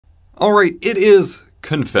Alright, it is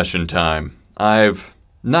confession time. I've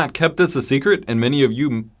not kept this a secret, and many of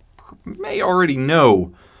you may already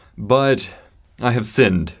know, but I have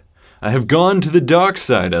sinned. I have gone to the dark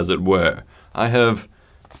side, as it were. I have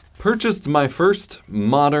purchased my first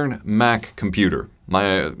modern Mac computer.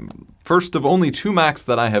 My first of only 2 Macs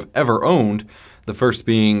that I have ever owned, the first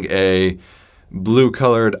being a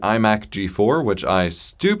blue-colored iMac G4, which I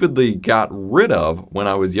stupidly got rid of when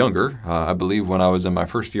I was younger. I believe when I was in my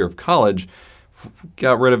first year of college,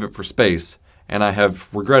 got rid of it for space, and I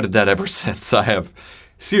have regretted that ever since. I have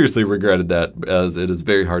seriously regretted that, as it is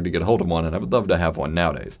very hard to get a hold of one, and I would love to have one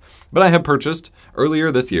nowadays. But I have purchased, earlier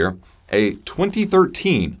this year, a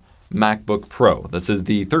 2013 MacBook Pro. This is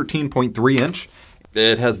the 13.3-inch.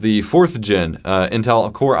 It has the 4th gen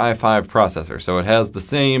Intel Core i5 processor, so it has the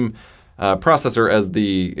same processor as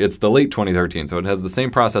it's the late 2013, so it has the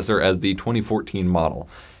same processor as the 2014 model.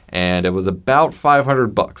 And it was about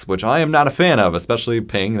 $500, which I am not a fan of, especially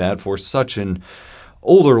paying that for such an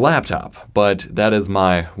older laptop. But that is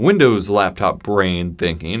my Windows laptop brain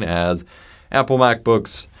thinking, as Apple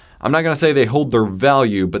MacBooks, I'm not going to say they hold their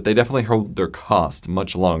value, but they definitely hold their cost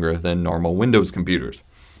much longer than normal Windows computers.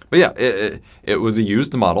 But yeah, it was a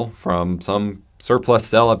used model from some surplus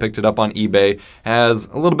sell. I picked it up on eBay. Has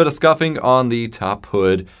a little bit of scuffing on the top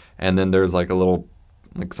hood, and then there's like a little,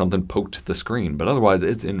 like something poked the screen. But otherwise,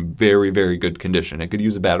 it's in very, very good condition. It could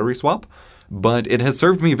use a battery swap, but it has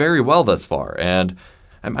served me very well thus far, and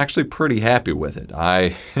I'm actually pretty happy with it.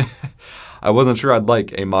 I wasn't sure I'd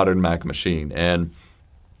like a modern Mac machine, and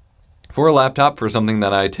for a laptop, for something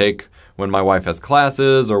that I take when my wife has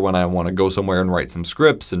classes or when I want to go somewhere and write some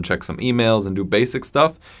scripts and check some emails and do basic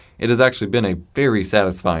stuff, it has actually been a very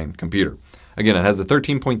satisfying computer. Again, it has a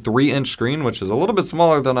 13.3-inch screen, which is a little bit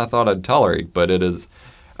smaller than I thought I'd tolerate, but it is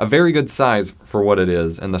a very good size for what it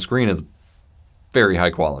is, and the screen is very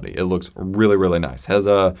high quality. It looks really, really nice. Has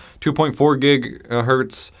a 2.4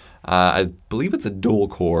 gigahertz, I believe it's a dual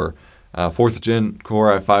core, 4th gen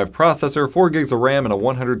Core i5 processor, 4 gigs of RAM, and a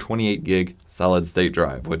 128 gig solid state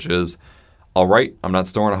drive, which is alright. I'm not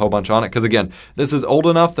storing a whole bunch on it, because again, this is old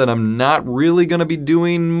enough that I'm not really going to be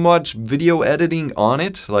doing much video editing on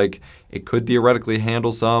it. Like, it could theoretically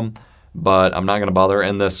handle some, but I'm not going to bother,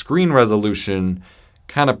 and the screen resolution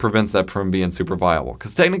kind of prevents that from being super viable,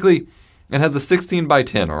 because technically it has a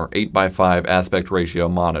 16:10 or 8:5 aspect ratio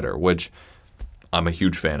monitor, which I'm a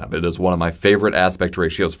huge fan of. It is one of my favorite aspect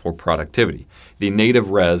ratios for productivity. The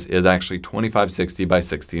native res is actually 2560 by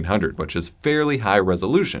 1600, which is fairly high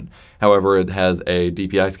resolution. However, it has a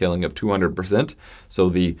DPI scaling of 200%, so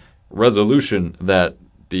the resolution that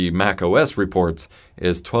the Mac OS reports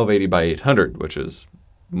is 1280 by 800, which is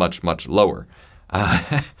much, much lower.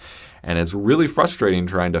 And it's really frustrating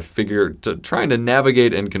trying to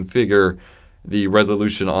navigate and configure the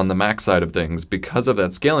resolution on the Mac side of things. Because of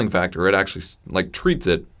that scaling factor, it actually treats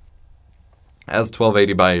it as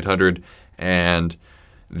 1280 by 800, and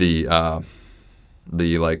the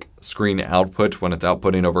screen output, when it's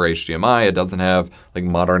outputting over HDMI, it doesn't have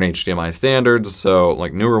modern HDMI standards, so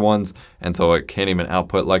newer ones, and so it can't even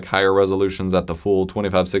output higher resolutions at the full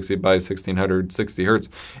 2560 by 1600 60 hertz.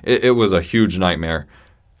 It was a huge nightmare.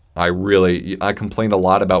 I complained a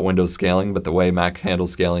lot about Windows scaling, but the way Mac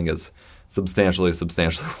handles scaling is substantially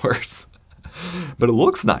worse. But it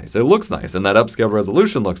looks nice. It looks nice, and that upscale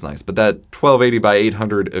resolution looks nice. But that 1280 by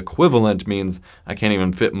 800 equivalent means I can't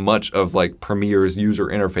even fit much of Premiere's user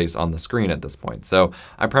interface on the screen at this point. So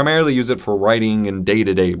I primarily use it for writing and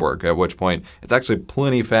day-to-day work, at which point it's actually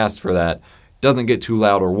plenty fast for that. Doesn't get too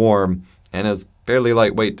loud or warm, and is fairly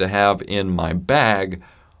lightweight to have in my bag,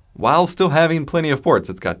 while still having plenty of ports.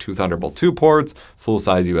 It's got 2 Thunderbolt 2 ports,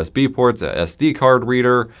 full-size USB ports, a SD card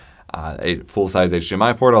reader, a full-size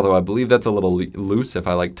HDMI port, although I believe that's a little loose. If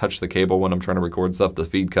I touch the cable when I'm trying to record stuff, the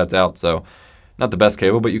feed cuts out, so not the best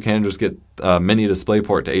cable, but you can just get mini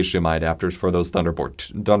DisplayPort to HDMI adapters for those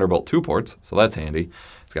Thunderbolt 2 ports, so that's handy.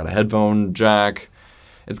 It's got a headphone jack.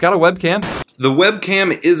 It's got a webcam. The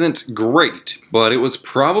webcam isn't great, but it was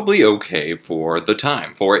probably okay for the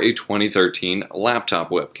time, for a 2013 laptop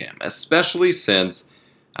webcam, especially since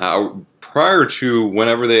prior to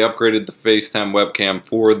whenever they upgraded the FaceTime webcam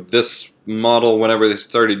for this model, whenever they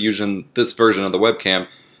started using this version of the webcam,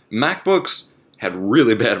 MacBooks had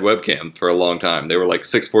really bad webcams for a long time. They were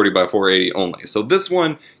 640 by 480 only. So this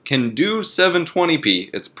one can do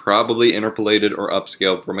 720p. It's probably interpolated or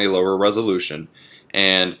upscaled from a lower resolution.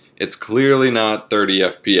 And it's clearly not 30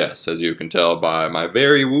 FPS, as you can tell by my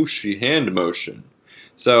very whooshy hand motion.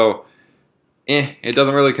 So, it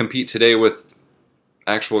doesn't really compete today with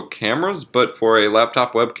actual cameras, but for a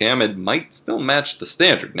laptop webcam, it might still match the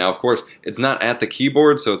standard. Now, of course, it's not at the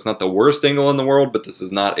keyboard, so it's not the worst angle in the world, but this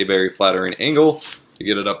is not a very flattering angle. To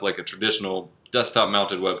get it up like a traditional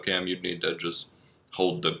desktop-mounted webcam, you'd need to just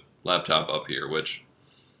hold the laptop up here, which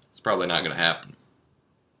is probably not going to happen.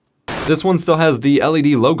 This one still has the LED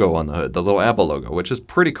logo on the hood, the little Apple logo, which is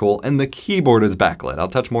pretty cool, and the keyboard is backlit. I'll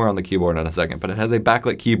touch more on the keyboard in a second, but it has a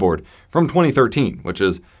backlit keyboard from 2013, which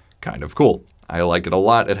is kind of cool. I like it a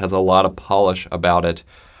lot. It has a lot of polish about it.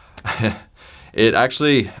 It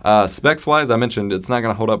actually, specs-wise, I mentioned it's not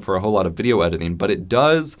going to hold up for a whole lot of video editing, but it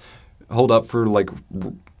does hold up for like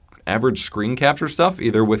average screen capture stuff,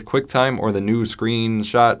 either with QuickTime or the new screen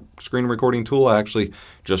recording tool. I actually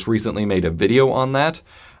just recently made a video on that.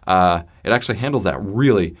 It actually handles that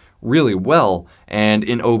really, really well. And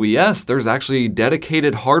in OBS, there's actually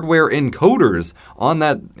dedicated hardware encoders on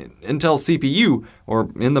that Intel CPU or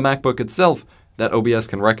in the MacBook itself that OBS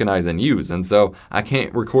can recognize and use. And so I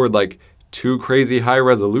can't record like too crazy high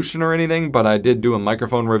resolution or anything, but I did do a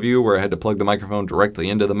microphone review where I had to plug the microphone directly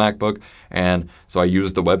into the MacBook. And so I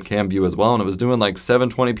used the webcam view as well, and it was doing like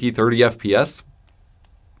 720p 30 FPS,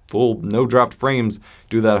 full no dropped frames,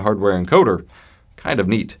 do that hardware encoder. Kind of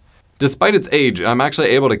neat. Despite its age, I'm actually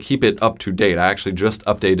able to keep it up to date. I actually just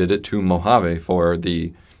updated it to Mojave for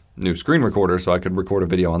the new screen recorder so I could record a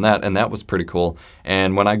video on that, and that was pretty cool.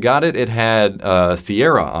 And when I got it, it had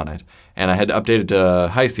Sierra on it, and I had to update it to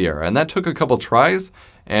High Sierra, and that took a couple tries,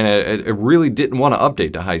 and it really didn't want to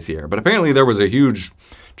update to High Sierra. But apparently there was a huge,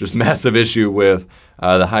 just massive issue with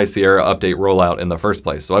the High Sierra update rollout in the first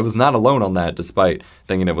place. So I was not alone on that, despite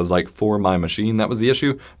thinking it was like for my machine that was the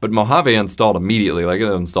issue. But Mojave installed immediately, like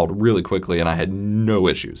it installed really quickly, and I had no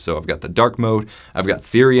issues. So I've got the dark mode, I've got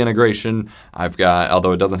Siri integration, I've got,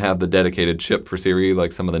 although it doesn't have the dedicated chip for Siri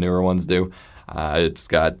like some of the newer ones do, it's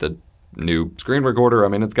got the new screen recorder. I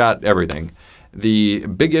mean, it's got everything. The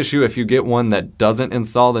big issue if you get one that doesn't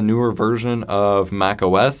install the newer version of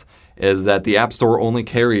macOS is that the App Store only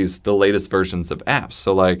carries the latest versions of apps.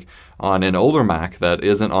 So like on an older Mac that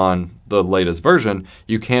isn't on the latest version,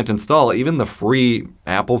 you can't install even the free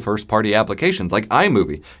Apple first-party applications like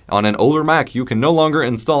iMovie. On an older Mac, you can no longer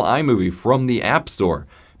install iMovie from the App Store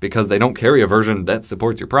because they don't carry a version that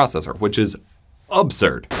supports your processor, which is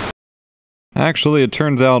absurd. Actually, it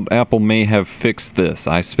turns out Apple may have fixed this.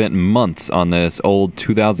 I spent months on this old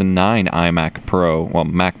 2009 iMac Pro, well,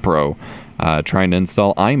 Mac Pro, trying to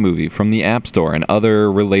install iMovie from the App Store and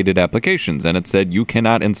other related applications, and it said you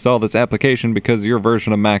cannot install this application because your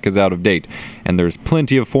version of Mac is out of date. And there's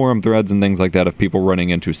plenty of forum threads and things like that of people running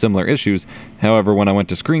into similar issues. However, when I went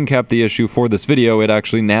to screen cap the issue for this video, it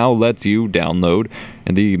actually now lets you download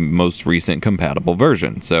the most recent compatible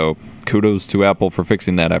version. So kudos to Apple for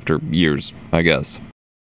fixing that after years, I guess.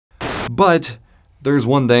 But there's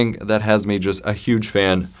one thing that has me just a huge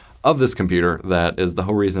fan of this computer that is the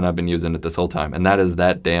whole reason I've been using it this whole time, and that is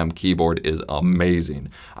that damn keyboard is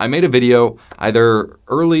amazing. I made a video either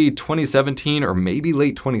early 2017 or maybe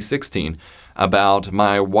late 2016 about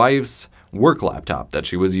my wife's work laptop that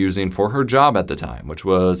she was using for her job at the time, which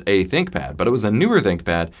was a ThinkPad, but it was a newer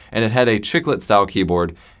ThinkPad, and it had a chiclet style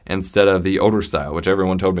keyboard instead of the older style, which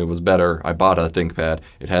everyone told me was better. I bought a ThinkPad,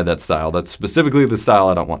 it had that style. That's specifically the style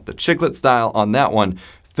I don't want. The chiclet style on that one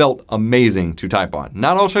felt amazing to type on.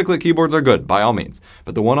 Not all chiclet keyboards are good, by all means,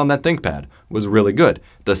 but the one on that ThinkPad was really good.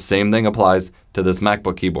 The same thing applies to this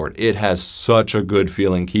MacBook keyboard. It has such a good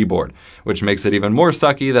feeling keyboard, which makes it even more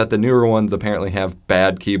sucky that the newer ones apparently have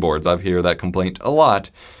bad keyboards. I've heard that complaint a lot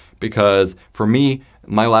because for me,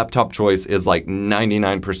 my laptop choice is like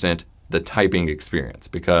 99% the typing experience,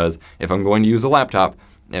 because if I'm going to use a laptop,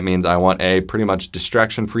 it means I want a pretty much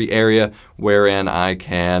distraction-free area wherein I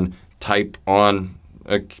can type on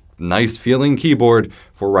a nice feeling keyboard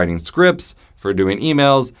for writing scripts, for doing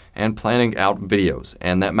emails, and planning out videos.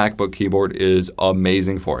 And that MacBook keyboard is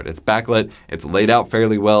amazing for it. It's backlit, it's laid out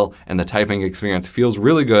fairly well, and the typing experience feels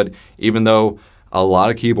really good, even though a lot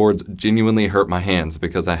of keyboards genuinely hurt my hands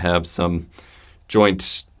because I have some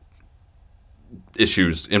joint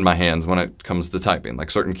issues in my hands when it comes to typing.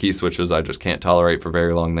 Like certain key switches I just can't tolerate for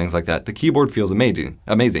very long, things like that. The keyboard feels amazing.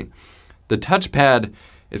 The touchpad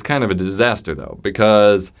is kind of a disaster though,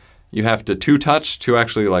 because you have to two-touch to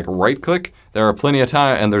actually like right-click. There are plenty of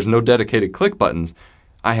times, and there's no dedicated click buttons.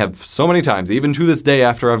 I have so many times, even to this day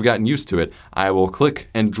after I've gotten used to it, I will click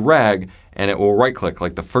and drag and it will right-click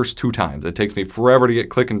like the first 2 times. It takes me forever to get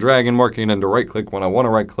click and drag and working and to right-click when I want to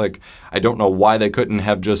right-click. I don't know why they couldn't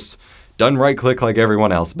have just done right-click like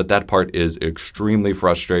everyone else, but that part is extremely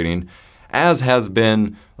frustrating. as has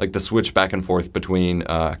been like the switch back and forth between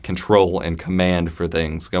control and command for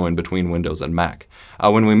things going between Windows and Mac.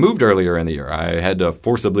 When we moved earlier in the year, I had to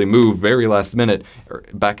forcibly move very last minute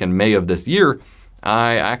back in May of this year.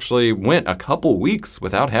 I actually went a couple weeks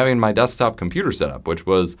without having my desktop computer set up, which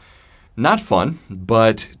was not fun,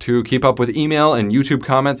 but to keep up with email and YouTube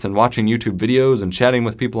comments and watching YouTube videos and chatting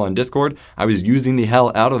with people on Discord, I was using the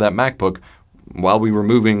hell out of that MacBook while we were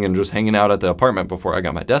moving and just hanging out at the apartment before I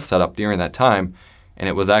got my desk set up during that time. And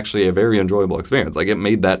it was actually a very enjoyable experience. Like, it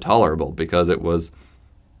made that tolerable because it was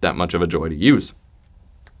that much of a joy to use.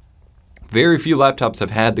 Very few laptops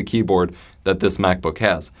have had the keyboard that this MacBook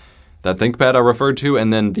has. That ThinkPad I referred to,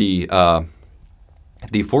 and then the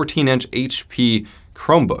 14-inch HP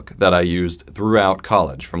Chromebook that I used throughout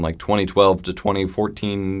college from like 2012 to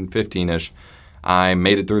 2014, 15-ish. I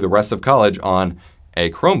made it through the rest of college on a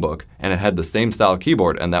Chromebook, and it had the same style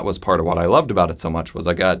keyboard, and that was part of what I loved about it so much, was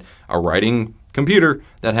I got a writing computer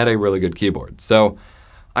that had a really good keyboard. So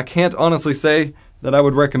I can't honestly say that I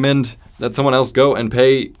would recommend that someone else go and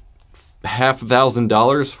pay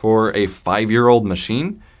 $5,000 for a 5-year-old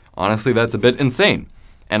machine. Honestly, that's a bit insane.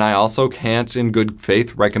 And I also can't, in good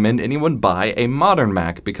faith, recommend anyone buy a modern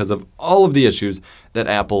Mac because of all of the issues that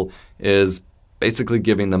Apple is basically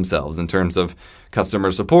giving themselves in terms of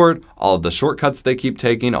customer support, all of the shortcuts they keep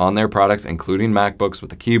taking on their products, including MacBooks with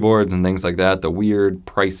the keyboards and things like that, the weird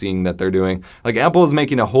pricing that they're doing. Like, Apple is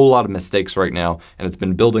making a whole lot of mistakes right now, and it's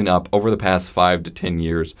been building up over the past 5 to 10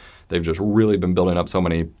 years. They've just really been building up so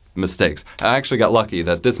many mistakes. I actually got lucky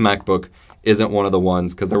that this MacBook isn't one of the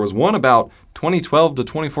ones, because there was one about 2012 to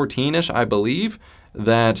 2014-ish, I believe,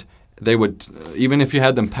 that they would, even if you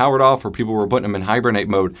had them powered off or people were putting them in hibernate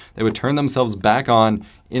mode, they would turn themselves back on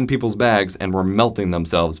in people's bags and were melting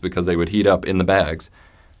themselves because they would heat up in the bags.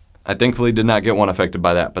 I thankfully did not get one affected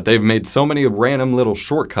by that, but they've made so many random little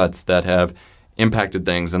shortcuts that have impacted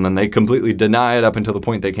things, and then they completely deny it up until the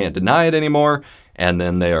point they can't deny it anymore, and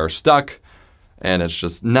then they are stuck. And it's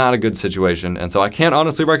just not a good situation. And so I can't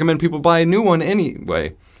honestly recommend people buy a new one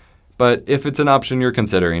anyway. But if it's an option you're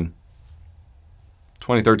considering,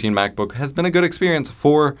 2013 MacBook has been a good experience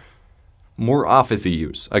for more office-y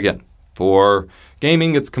use. Again, for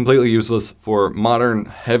gaming, it's completely useless. For modern,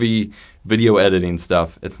 heavy video editing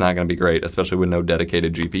stuff, it's not going to be great, especially with no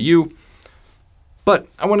dedicated GPU. But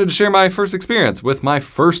I wanted to share my first experience with my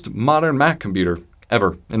first modern Mac computer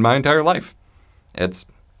ever in my entire life. It's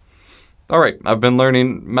all right. I've been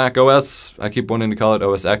learning Mac OS. I keep wanting to call it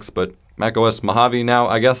OS X, but Mac OS Mojave now,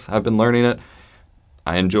 I guess. I've been learning it.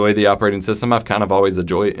 I enjoy the operating system. I've kind of always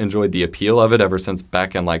enjoyed the appeal of it ever since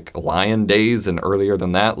back in like Lion days and earlier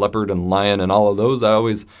than that, Leopard and Lion and all of those. I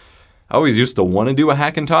always used to want to do a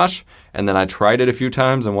Hackintosh, and then I tried it a few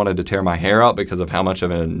times and wanted to tear my hair out because of how much of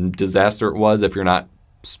a disaster it was if you're not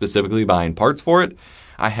specifically buying parts for it.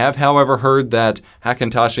 I have, however, heard that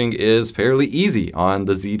Hackintoshing is fairly easy on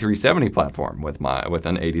the Z370 platform with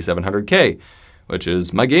an 8700K, which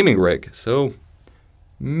is my gaming rig. So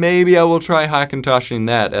maybe I will try Hackintoshing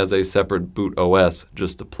that as a separate boot OS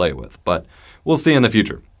just to play with, but we'll see in the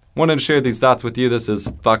future. Wanted to share these thoughts with you. This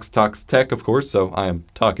is Fox Talks Tech, of course, so I am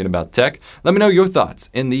talking about tech. Let me know your thoughts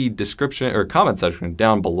in the description or comment section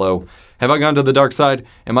down below. Have I gone to the dark side?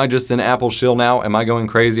 Am I just an Apple shill now? Am I going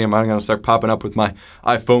crazy? Am I going to start popping up with my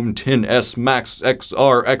iPhone XS Max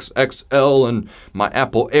XR XXL and my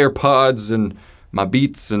Apple AirPods and my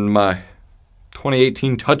Beats and my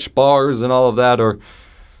 2018 Touch Bars and all of that? Or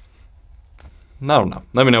I don't know.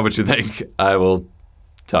 Let me know what you think. I will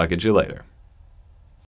talk at you later.